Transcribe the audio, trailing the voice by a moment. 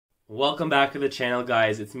Welcome back to the channel,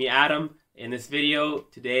 guys. It's me, Adam. In this video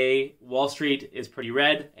today, Wall Street is pretty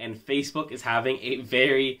red and Facebook is having a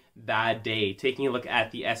very bad day. Taking a look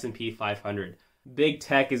at the S&P 500. Big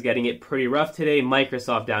tech is getting it pretty rough today.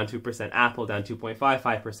 Microsoft down 2%, Apple down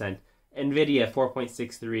 2.55%, Nvidia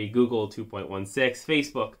 4.63%, Google 2.16%,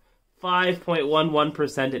 Facebook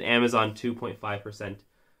 5.11%, and Amazon 2.5%.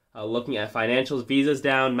 Looking at financials, Visa's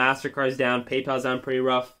down, MasterCard's down, PayPal's down pretty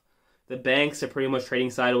rough. The banks are pretty much trading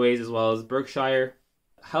sideways, as well as Berkshire.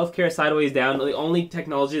 Healthcare sideways down. The only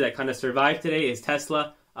technology that kind of survived today is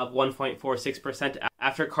Tesla, up 1.46%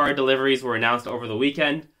 after car deliveries were announced over the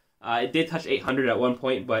weekend. It did touch 800 at one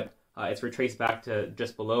point, but it's retraced back to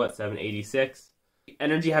just below at 786.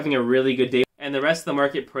 Energy having a really good day, and the rest of the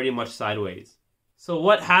market pretty much sideways. So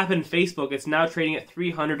what happened? Facebook, it's now trading at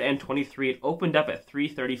 323. It opened up at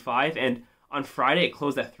 335, and on Friday it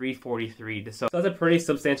closed at 343. So that's a pretty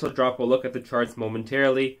substantial drop. We'll look at the charts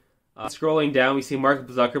momentarily. Scrolling down, we see Mark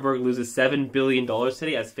Zuckerberg loses $7 billion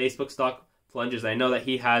today as Facebook stock plunges. I know that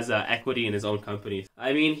he has equity in his own company.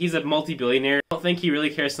 I mean, he's a multi-billionaire. I don't think he really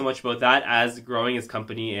cares so much about that as growing his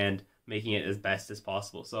company and making it as best as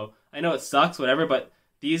possible. So I know it sucks, whatever, but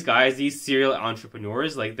these guys, these serial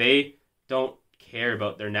entrepreneurs, like, they don't care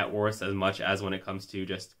about their net worth as much as when it comes to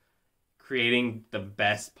just creating the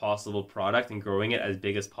best possible product and growing it as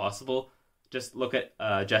big as possible. Just look at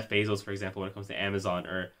Jeff Bezos, for example, when it comes to Amazon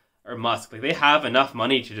or Musk. Like, they have enough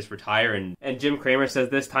money to just retire, and Jim Cramer says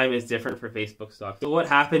this time is different for Facebook stock. So what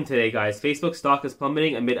happened today, guys? Facebook stock is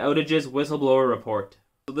plummeting amid outages, whistleblower report.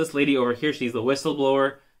 So this lady over here, she's the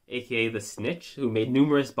whistleblower, aka the snitch, who made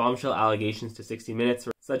numerous bombshell allegations to 60 Minutes,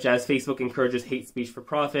 such as Facebook encourages hate speech for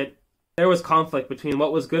profit. There was conflict between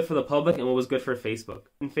what was good for the public and what was good for Facebook.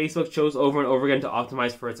 And Facebook chose over and over again to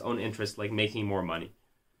optimize for its own interests, like making more money.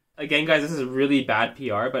 Again, guys, this is really bad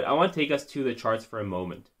PR, but I want to take us to the charts for a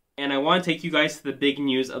moment. And I want to take you guys to the big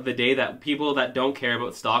news of the day that people that don't care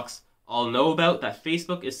about stocks all know about, that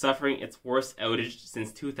Facebook is suffering its worst outage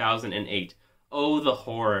since 2008. Oh, the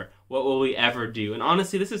horror. What will we ever do? And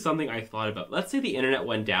honestly, this is something I thought about. Let's say the internet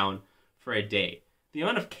went down for a day. The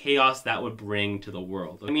amount of chaos that would bring to the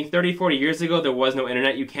world. I mean, 30, 40 years ago, there was no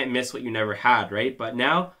internet. You can't miss what you never had, right? But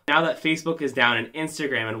now that Facebook is down, and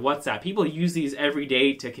Instagram and WhatsApp, people use these every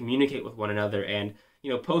day to communicate with one another and,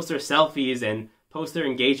 post their selfies and post their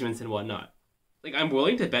engagements and whatnot. Like, I'm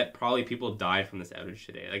willing to bet probably people died from this outage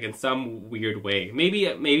today, like in some weird way.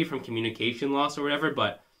 Maybe from communication loss or whatever,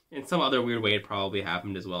 but in some other weird way it probably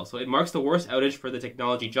happened as well. So it marks the worst outage for the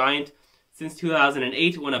technology giant since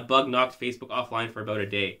 2008, when a bug knocked Facebook offline for about a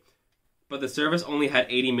day. But the service only had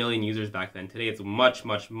 80 million users back then. Today it's much,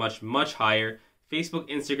 much, much, much higher. Facebook,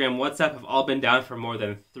 Instagram, WhatsApp have all been down for more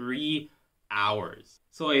than 3 hours.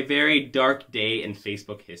 So a very dark day in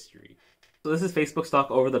Facebook history. So this is Facebook stock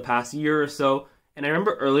over the past year or so. And I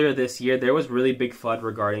remember earlier this year, there was really big FUD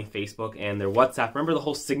regarding Facebook and their WhatsApp. Remember the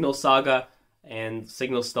whole Signal saga and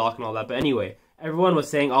Signal stock and all that? But anyway, everyone was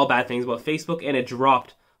saying all bad things about Facebook, and it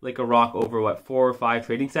dropped like a rock over, 4 or 5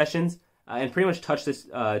 trading sessions, and pretty much touched this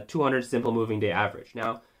 200 simple moving day average.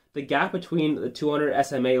 Now, the gap between the 200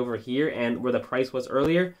 SMA over here and where the price was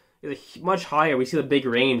earlier is much higher. We see the big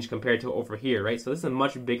range compared to over here, right? So this is a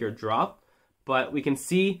much bigger drop, but we can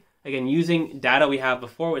see, again, using data we have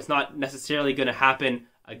before, it's not necessarily going to happen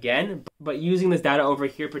again, but using this data over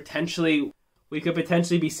here, we could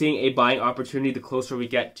potentially be seeing a buying opportunity the closer we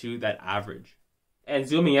get to that average. And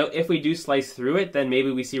zooming out, if we do slice through it, then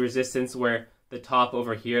maybe we see resistance where the top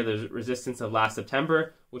over here, the resistance of last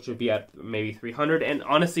September, which would be at maybe 300. And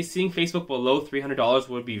honestly, seeing Facebook below $300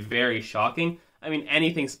 would be very shocking. I mean,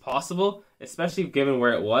 anything's possible, especially given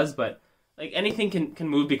where it was, but like, anything can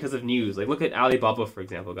move because of news. Like, look at Alibaba, for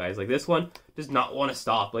example, guys. Like, this one does not want to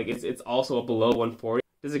stop. Like, it's also below 140.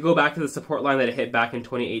 Does it go back to the support line that it hit back in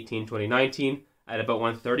 2018, 2019 at about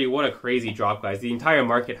 130? What a crazy drop, guys. The entire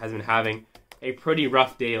market has been having a pretty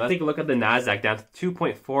rough day. Let's take a look at the NASDAQ, down to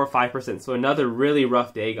 2.45%. So another really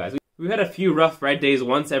rough day, guys. We've had a few rough red days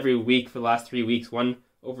once every week for the last 3 weeks. One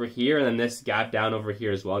over here, and then this gap down over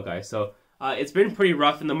here as well, guys. So it's been pretty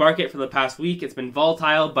rough in the market for the past week. It's been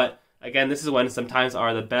volatile, but again, this is when sometimes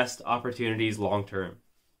are the best opportunities long term.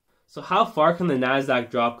 So how far can the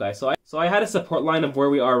NASDAQ drop, guys? So I had a support line of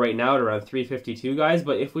where we are right now at around 352, guys.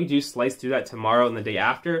 But if we do slice through that tomorrow and the day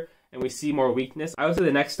after, and we see more weakness, I would say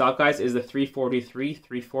the next stop, guys, is the 343,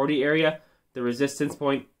 340 area. The resistance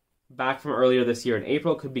point back from earlier this year in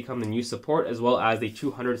April could become the new support, as well as the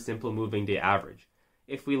 200 simple moving day average.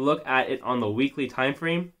 If we look at it on the weekly time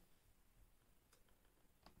frame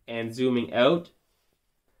and zooming out,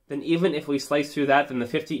 then even if we slice through that, then the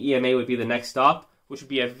 50 EMA would be the next stop, which would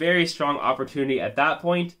be a very strong opportunity at that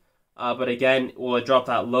point. But again, will it drop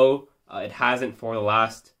that low? It hasn't for the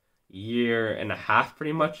last year and a half,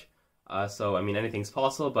 pretty much. So, I mean, anything's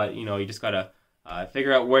possible, but, you know, you just gotta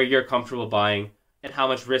figure out where you're comfortable buying and how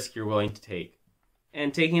much risk you're willing to take.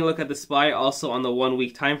 And taking a look at the SPY also on the 1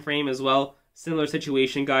 week time frame as well. Similar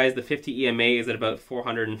situation, guys. The 50 EMA is at about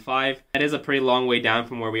 405. That is a pretty long way down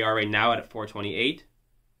from where we are right now at 428.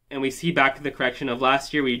 And we see back to the correction of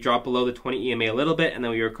last year, we dropped below the 20 EMA a little bit, and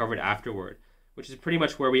then we recovered afterward, which is pretty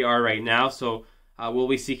much where we are right now. So will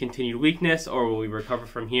we see continued weakness, or will we recover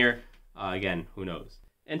from here? Again, who knows?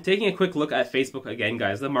 And taking a quick look at Facebook again,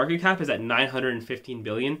 guys, the market cap is at $915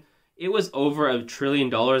 billion. It was over $1 trillion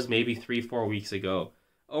maybe 3-4 weeks ago.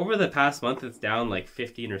 Over the past month, it's down like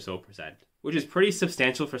 15 or so %, which is pretty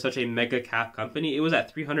substantial for such a mega cap company. It was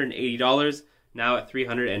at $380. Now at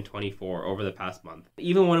 $324 over the past month.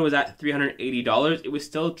 Even when it was at $380, it was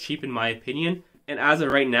still cheap in my opinion. And as of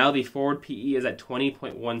right now, the forward PE is at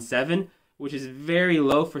 20.17, which is very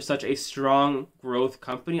low for such a strong growth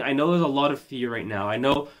company. I know there's a lot of fear right now. I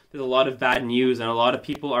know there's a lot of bad news and a lot of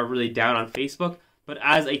people are really down on Facebook. But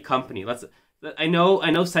as a company, I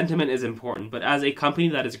know sentiment is important, but as a company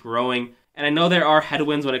that is growing, and I know there are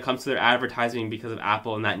headwinds when it comes to their advertising because of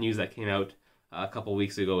Apple and that news that came out a couple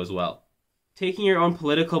weeks ago as well. Taking your own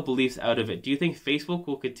political beliefs out of it, do you think Facebook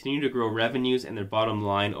will continue to grow revenues and their bottom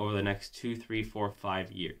line over the next 2, 3, 4,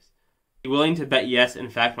 5 years? Are you willing to bet yes? In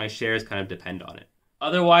fact, my shares kind of depend on it.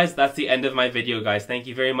 Otherwise, that's the end of my video, guys. Thank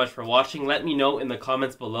you very much for watching. Let me know in the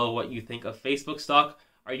comments below what you think of Facebook stock.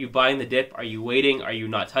 Are you buying the dip? Are you waiting? Are you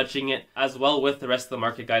not touching it? As well with the rest of the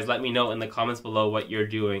market, guys, let me know in the comments below what you're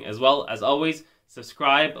doing. As well, as always,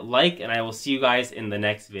 subscribe, like, and I will see you guys in the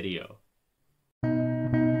next video.